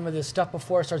good at some of this stuff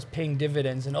before it starts paying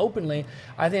dividends. And openly,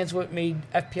 I think that's what made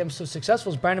FPM so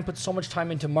successful, is Brandon put so much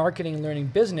time into marketing and learning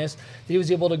business that he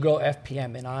was able to grow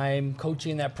FPM. And I'm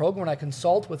coaching that program, and I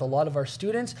consult with a lot of our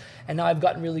students. And now I've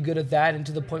gotten really good at that, and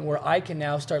to the point where I can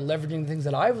now start leveraging things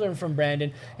that I've learned from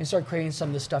Brandon and start creating some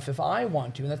of the stuff if I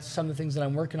want to. And that's some of the things that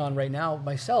I'm working on right now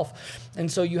myself.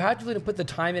 And so you have to really put the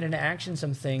time in and action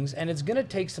some things, and it's going to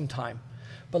take some time.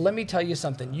 But let me tell you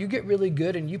something. You get really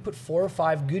good and you put 4 or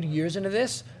 5 good years into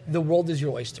this, the world is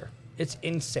your oyster. It's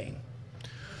insane.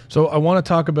 So I want to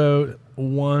talk about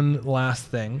one last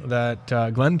thing that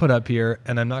Glenn put up here,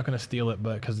 and I'm not going to steal it,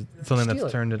 but because it's something that's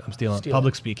turned it, I'm stealing it.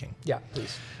 Public speaking. Yeah,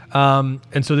 please.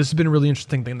 And so this has been a really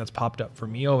interesting thing that's popped up for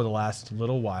me over the last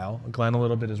little while. Glenn a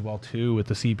little bit as well too with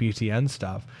the CPTN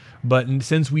stuff. But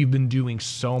since we've been doing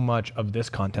so much of this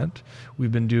content,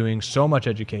 we've been doing so much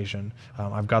education.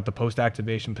 I've got the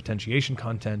post-activation potentiation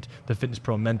content, the Fitness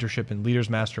Pro mentorship and Leaders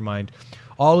Mastermind,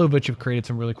 all of which have created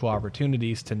some really cool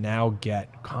opportunities to now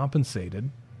get compensated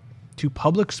to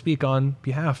public speak on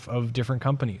behalf of different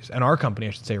companies, and our company, I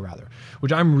should say, rather,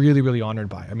 which I'm really, really honored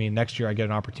by. I mean, next year I get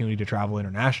an opportunity to travel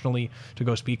internationally to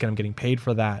go speak, and I'm getting paid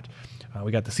for that.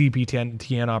 We got the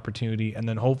CPTN opportunity, and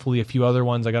then hopefully a few other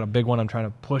ones. I got a big one I'm trying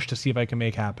to push to see if I can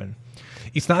make happen.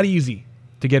 It's not easy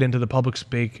to get into the public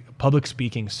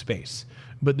speaking space,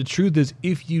 but the truth is,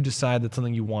 if you decide that's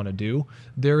something you want to do,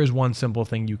 there is one simple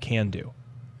thing you can do.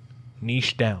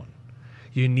 Niche down.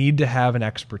 You need to have an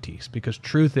expertise, because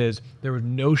truth is there is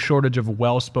no shortage of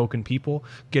well-spoken people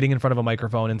getting in front of a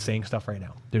microphone and saying stuff right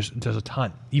now. There's a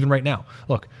ton, even right now.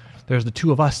 Look, there's the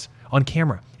two of us on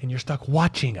camera and you're stuck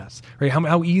watching us, right?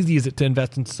 How easy is it to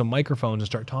invest into some microphones and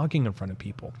start talking in front of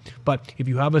people? But if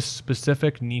you have a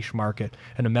specific niche market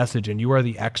and a message and you are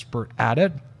the expert at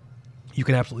it, you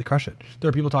can absolutely crush it. There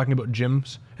are people talking about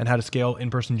gyms and how to scale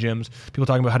in-person gyms, people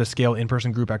talking about how to scale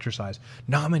in-person group exercise.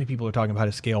 Not many people are talking about how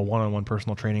to scale one-on-one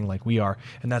personal training like we are,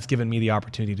 and that's given me the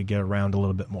opportunity to get around a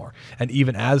little bit more. And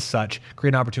even as such,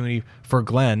 create an opportunity for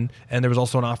Glenn, and there was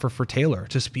also an offer for Taylor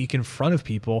to speak in front of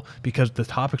people because the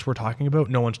topics we're talking about,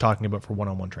 no one's talking about for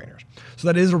one-on-one trainers. So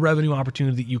that is a revenue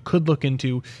opportunity that you could look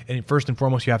into. And first and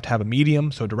foremost, you have to have a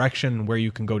medium, so direction and where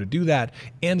you can go to do that,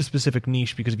 and a specific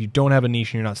niche, because if you don't have a niche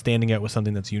and you're not standing out with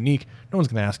something that's unique, no one's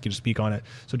going to ask you to speak on it.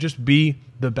 So just be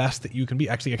the best that you can be.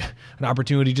 Actually, an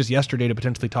opportunity just yesterday to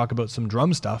potentially talk about some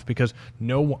drum stuff, because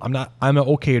I'm an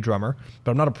okay drummer,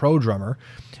 but I'm not a pro drummer.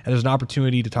 And there's an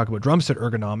opportunity to talk about drum set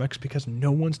ergonomics because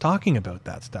no one's talking about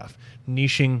that stuff.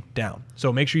 Niching down.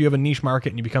 So make sure you have a niche market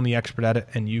and you become the expert at it,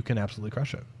 and you can absolutely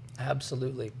crush it.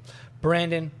 Absolutely.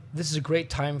 Brandon, this is a great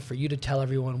time for you to tell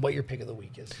everyone what your pick of the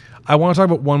week is. I want to talk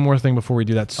about one more thing before we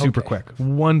do that super quick.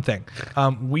 One thing.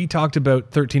 We talked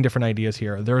about 13 different ideas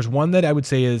here. There's one that I would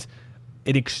say is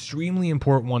an extremely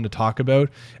important one to talk about,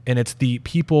 and it's the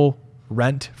people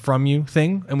rent from you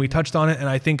thing. And we touched on it, and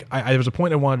I think there was a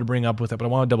point I wanted to bring up with it, but I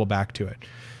want to double back to it.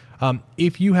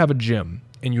 If you have a gym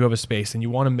and you have a space and you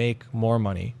want to make more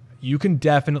money, you can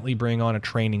definitely bring on a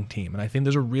training team. And I think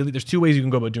there's two ways you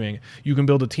can go about doing it. You can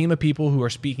build a team of people who are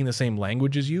speaking the same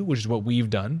language as you, which is what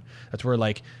we've done. That's where,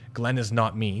 like, Glenn is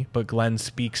not me, but Glenn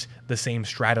speaks the same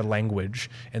strata language,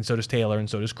 and so does Taylor, and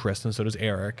so does Chris, and so does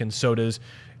Eric, and so does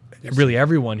really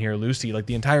everyone here, Lucy. Like,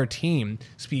 the entire team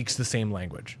speaks the same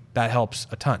language. That helps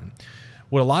a ton.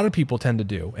 What a lot of people tend to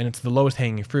do, and it's the lowest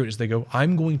hanging fruit, is they go,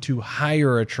 I'm going to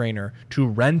hire a trainer to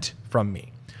rent from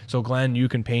me. So Glenn, you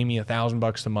can pay me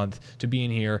 $1,000 a month to be in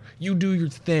here. You do your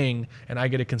thing, and I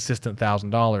get a consistent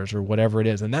 $1,000 or whatever it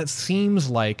is. And that seems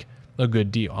like a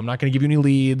good deal. I'm not going to give you any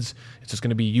leads. It's just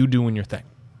going to be you doing your thing.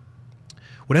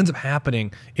 What ends up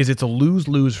happening is it's a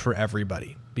lose-lose for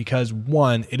everybody, because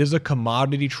one, it is a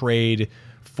commodity trade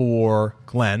for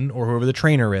Glenn or whoever the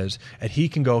trainer is, and he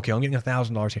can go, okay, I'm getting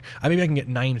 $1,000 here. Maybe I can get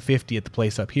 $950 at the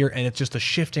place up here, and it's just a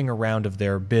shifting around of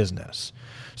their business.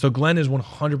 So Glenn is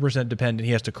 100% dependent.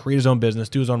 He has to create his own business,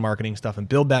 do his own marketing stuff, and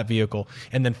build that vehicle,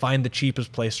 and then find the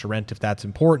cheapest place to rent if that's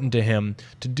important to him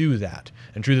to do that.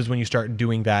 And truth is, when you start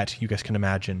doing that, you guys can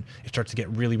imagine it starts to get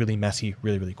really, really messy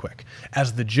really, really quick.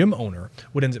 As the gym owner,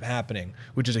 what ends up happening,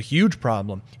 which is a huge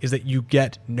problem, is that you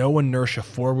get no inertia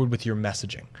forward with your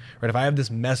messaging. Right? If I have this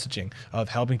messaging of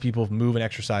helping people move and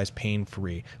exercise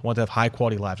pain-free, I want to have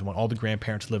high-quality lives, I want all the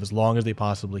grandparents to live as long as they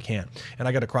possibly can, and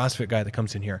I got a CrossFit guy that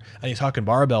comes in here, and he's talking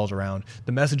barbells around,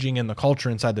 the messaging and the culture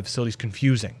inside the facility is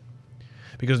confusing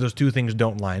because those two things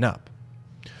don't line up.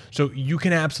 So you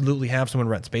can absolutely have someone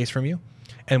rent space from you.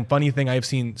 And funny thing, I've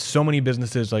seen so many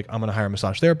businesses like, I'm going to hire a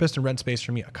massage therapist and rent space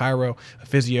from me, a chiro, a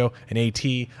physio, an AT,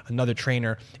 another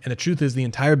trainer. And the truth is the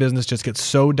entire business just gets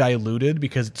so diluted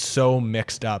because it's so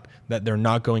mixed up that they're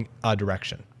not going a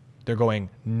direction. They're going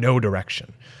no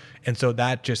direction. And so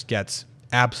that just gets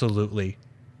absolutely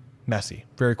messy.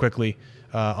 Very quickly,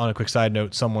 on a quick side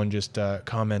note, someone just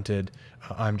commented,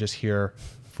 I'm just here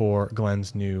for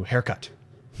Glenn's new haircut.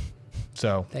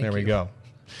 So there we go.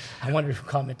 I wonder who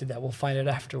commented that. We'll find out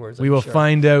afterwards. We will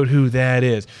find out who that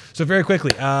is. So very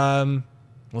quickly,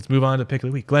 let's move on to pick of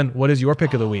the week. Glenn, what is your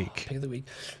pick of the week? Pick of the week.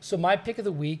 So my pick of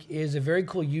the week is a very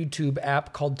cool YouTube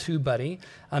app called TubeBuddy.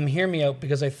 Hear me out,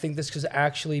 because I think this could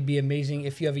actually be amazing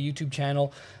if you have a YouTube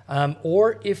channel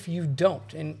or if you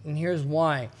don't. And here's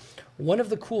why. One of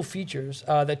the cool features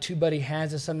that TubeBuddy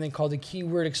has is something called a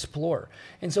Keyword Explorer.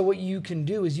 And so what you can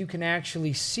do is you can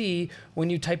actually see when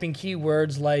you type in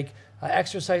keywords like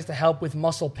exercise to help with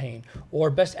muscle pain,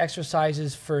 or best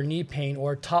exercises for knee pain,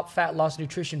 or top fat loss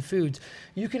nutrition foods,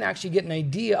 you can actually get an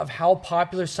idea of how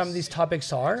popular some of these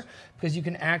topics are, because you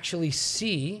can actually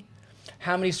see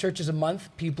how many searches a month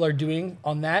people are doing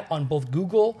on that on both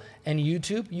Google and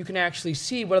YouTube. You can actually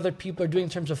see what other people are doing in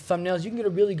terms of thumbnails. You can get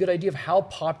a really good idea of how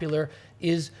popular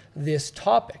is this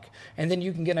topic. And then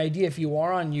you can get an idea, if you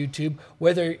are on YouTube,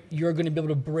 whether you're going to be able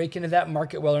to break into that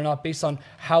market well or not, based on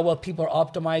how well people are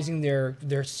optimizing their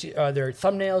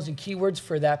thumbnails and keywords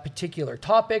for that particular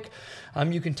topic.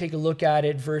 You can take a look at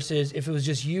it versus if it was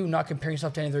just you, not comparing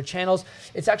yourself to any of their channels.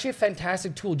 It's actually a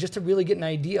fantastic tool just to really get an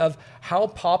idea of how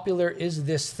popular is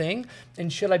this thing,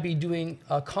 and should I be doing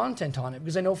content on it?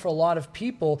 Because I know for a lot of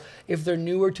people, if they're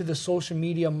newer to the social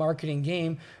media marketing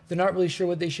game, they're not really sure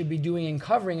what they should be doing and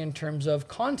covering in terms of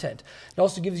content. It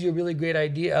also gives you a really great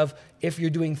idea of if you're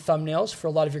doing thumbnails for a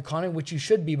lot of your content, which you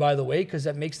should be, by the way, because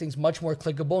that makes things much more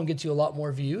clickable and gets you a lot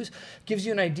more views. Gives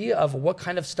you an idea of what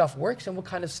kind of stuff works and what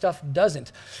kind of stuff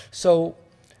doesn't. So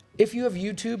if you have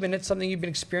YouTube and it's something you've been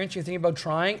experiencing, you're thinking about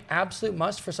trying, absolute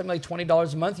must for something like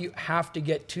 $20 a month, you have to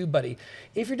get TubeBuddy.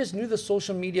 If you're just new to the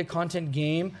social media content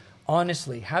game,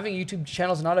 honestly, having a YouTube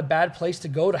channel is not a bad place to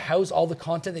go to house all the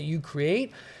content that you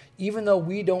create. Even though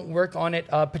we don't work on it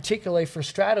particularly for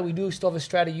Strata, we do still have a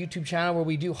Strata YouTube channel where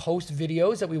we do host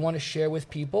videos that we want to share with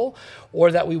people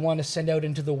or that we want to send out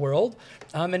into the world.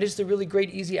 And it's a really great,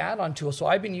 easy add-on tool. So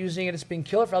I've been using it. It's been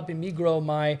killer for helping me grow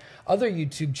my other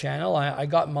YouTube channel. I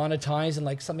got monetized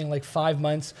in something like 5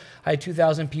 months. I had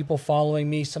 2,000 people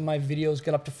following me. Some of my videos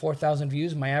get up to 4,000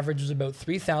 views. My average was about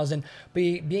 3,000.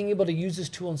 But being able to use this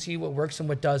tool and see what works and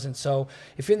what doesn't. So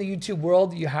if you're in the YouTube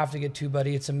world, you have to get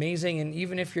TubeBuddy. It's amazing. And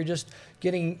even if you're just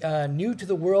getting new to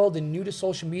the world and new to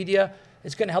social media,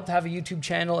 it's going to help to have a YouTube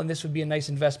channel, and this would be a nice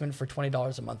investment for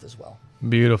 $20 a month as well.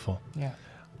 Beautiful. Yeah.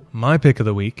 My pick of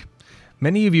the week.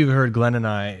 Many of you have heard Glenn and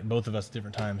I, both of us at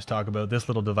different times, talk about this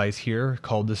little device here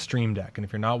called the Stream Deck. And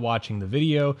if you're not watching the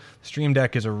video, the Stream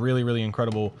Deck is a really, really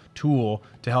incredible tool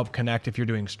to help connect if you're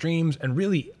doing streams and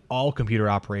really all computer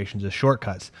operations as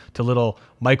shortcuts to little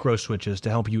micro switches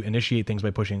to help you initiate things by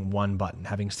pushing one button,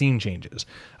 having scene changes.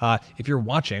 If you're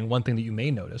watching, one thing that you may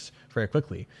notice very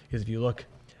quickly is if you look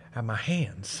at my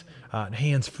hands,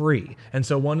 hands-free. And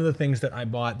so one of the things that I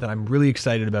bought that I'm really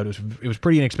excited about, it was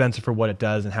pretty inexpensive for what it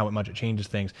does and how much it changes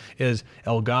things, is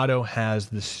Elgato has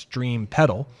the Stream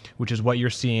Pedal, which is what you're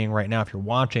seeing right now if you're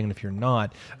watching. And if you're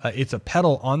not, it's a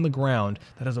pedal on the ground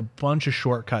that has a bunch of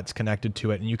shortcuts connected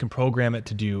to it, and you can program it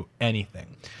to do anything.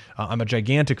 I'm a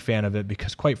gigantic fan of it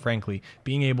because, quite frankly,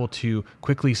 being able to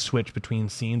quickly switch between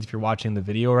scenes, if you're watching the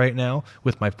video right now,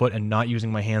 with my foot and not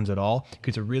using my hands at all,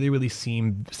 it's a really, really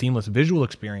seamless visual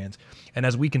experience. And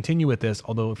as we continue with this,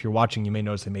 although if you're watching, you may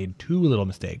notice I made 2 little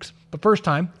mistakes, but first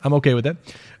time, I'm okay with it.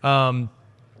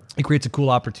 It creates a cool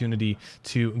opportunity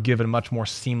to give it a much more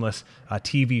seamless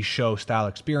TV show style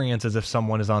experience, as if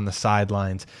someone is on the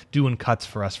sidelines doing cuts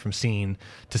for us from scene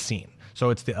to scene. So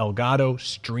it's the Elgato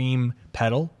Stream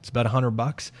Pedal. It's about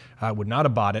 $100. I would not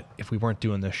have bought it if we weren't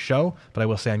doing this show, but I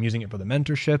will say I'm using it for the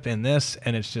mentorship in this,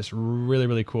 and it's just really,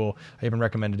 really cool. I even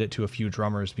recommended it to a few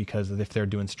drummers because if they're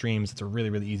doing streams, it's a really,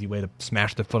 really easy way to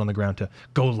smash their foot on the ground to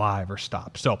go live or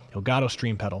stop. So Elgato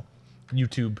Stream Pedal,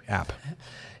 YouTube app.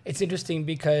 It's interesting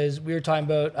because we were talking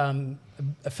about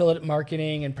affiliate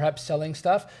marketing and perhaps selling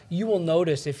stuff. You will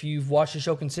notice if you've watched the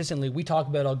show consistently, we talk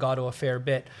about Elgato a fair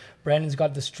bit. Brandon's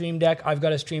got the Stream Deck. I've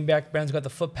got a Stream Deck. Brandon's got the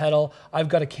foot pedal. I've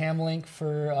got a cam link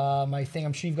for my thing.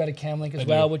 I'm sure you've got a cam link as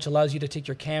well, which allows you to take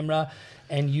your camera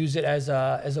and use it as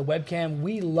a webcam.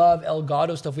 We love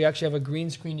Elgato stuff. We actually have a green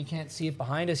screen. You can't see it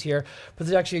behind us here, but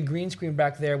there's actually a green screen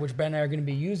back there, which Brandon and I are going to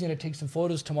be using to take some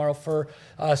photos tomorrow for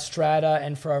Strata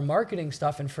and for our marketing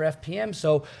stuff and for FPM.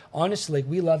 So honestly,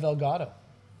 we love Elgato.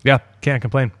 Yeah, can't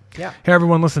complain. Yeah. Hey,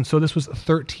 everyone, listen. So this was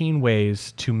 13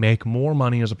 ways to make more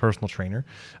money as a personal trainer.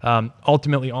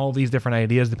 Ultimately, all these different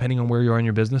ideas, depending on where you are in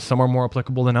your business, some are more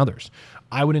applicable than others.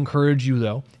 I would encourage you,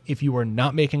 though, if you are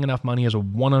not making enough money as a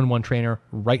one-on-one trainer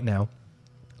right now,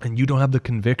 and you don't have the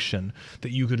conviction that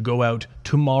you could go out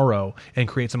tomorrow and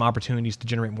create some opportunities to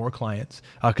generate more clients,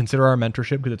 consider our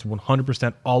mentorship because it's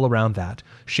 100% all around that.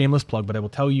 Shameless plug, but I will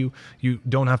tell you, you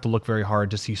don't have to look very hard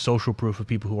to see social proof of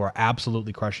people who are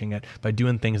absolutely crushing it by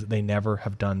doing things that they never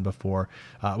have done before.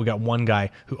 We got one guy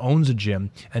who owns a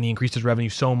gym, and he increased his revenue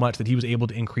so much that he was able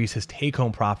to increase his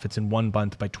take-home profits in 1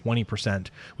 month by 20%,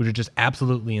 which is just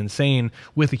absolutely insane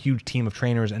with a huge team of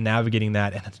trainers and navigating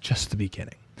that, and it's just the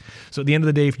beginning. So at the end of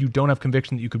the day, if you don't have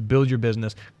conviction that you could build your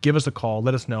business, give us a call.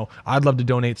 Let us know. I'd love to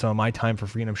donate some of my time for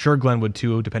free, and I'm sure Glenn would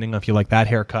too, depending on if you like that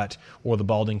haircut or the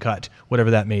balding cut, whatever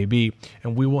that may be.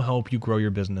 And we will help you grow your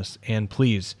business. And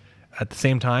please, at the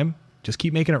same time, just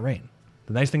keep making it rain.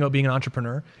 The nice thing about being an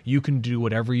entrepreneur, you can do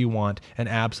whatever you want and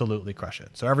absolutely crush it.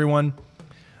 So everyone,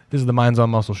 this is the Minds on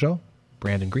Muscle show.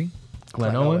 Brandon Green,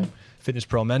 Glenn Owen. Fitness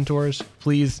Pro Mentors.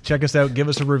 Please check us out, give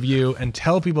us a review, and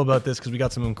tell people about this because we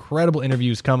got some incredible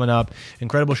interviews coming up,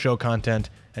 incredible show content.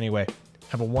 Anyway,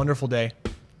 have a wonderful day.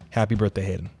 Happy birthday,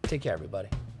 Hayden. Take care, everybody.